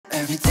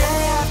Every day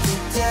after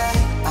day,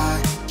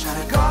 I try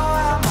to go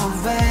out my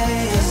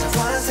way, 'cause I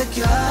wanna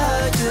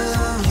secure you.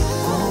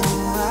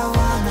 Oh, I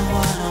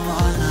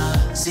wanna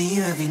see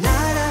you every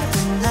night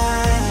after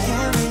night.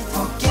 Can't we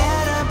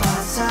forget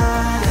about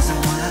time, 'cause I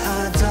wanna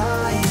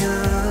adore you.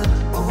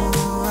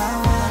 Oh, I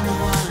wanna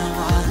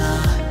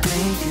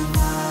make you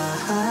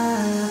mine,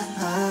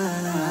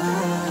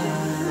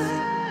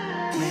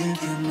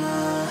 make you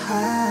mine.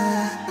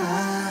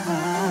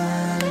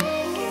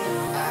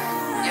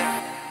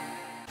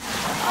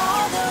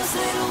 All those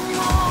little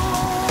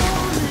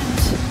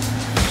moments,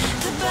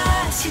 the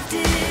best you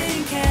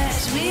didn't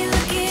catch me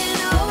looking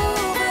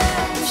over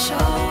your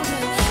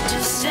shoulder,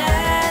 just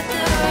at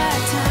the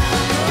right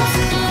time. Those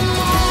little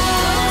moments,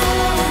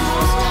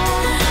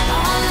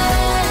 all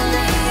let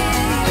me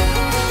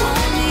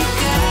only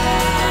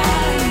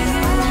guide you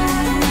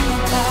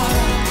apart.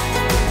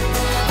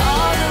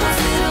 All those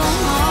little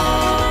moments.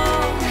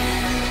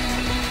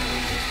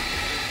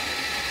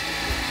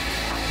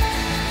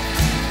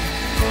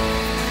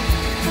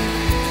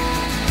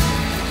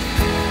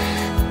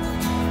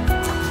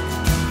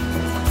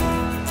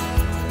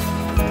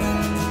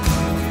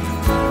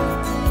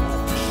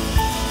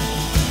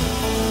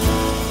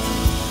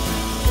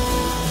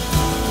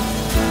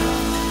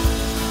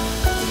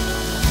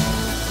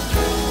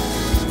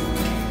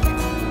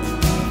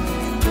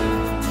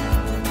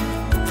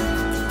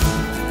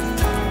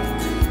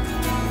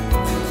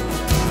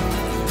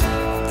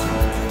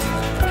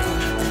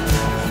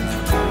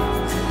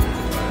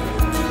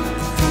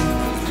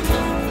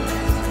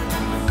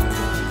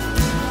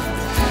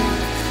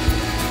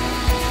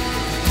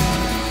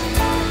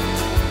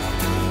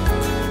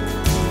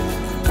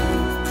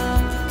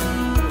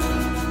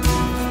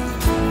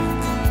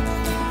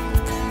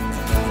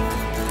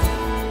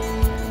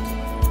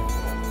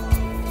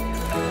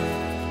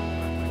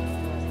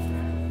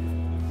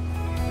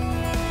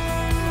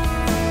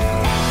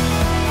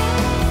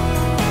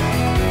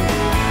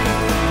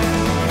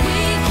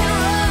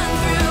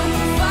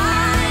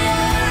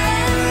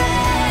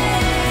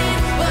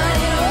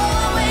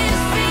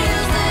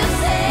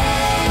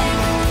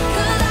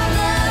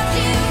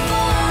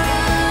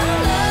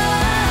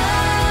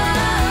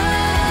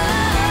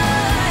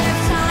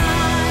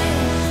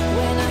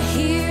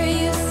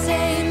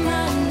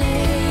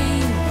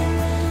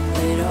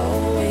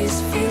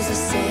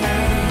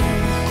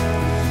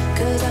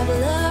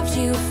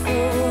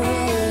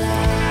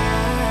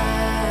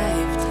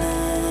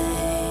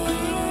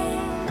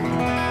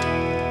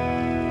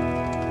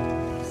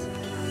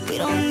 We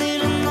don't need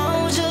to know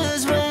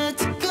just where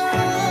to go.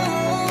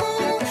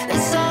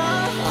 It's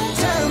our own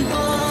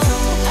tempo.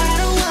 I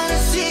don't wanna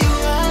see you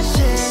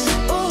rushing.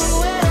 Ooh,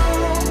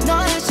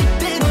 know that you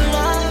people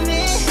love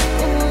me.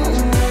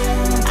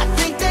 Ooh, I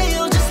think that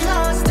you just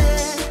lost it.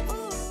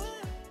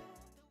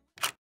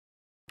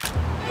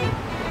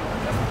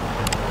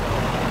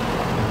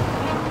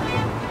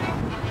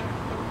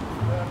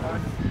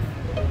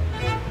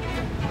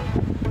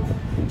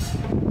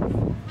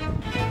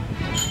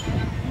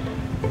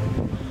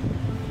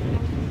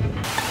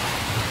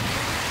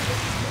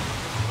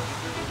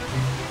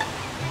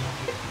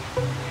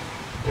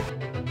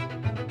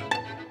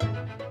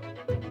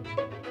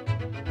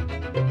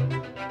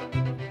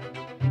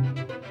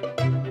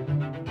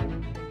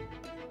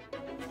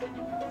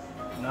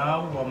 Now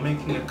we're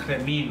making a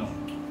cremino.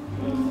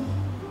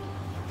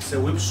 It's a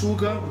whipped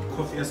sugar with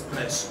coffee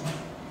espresso.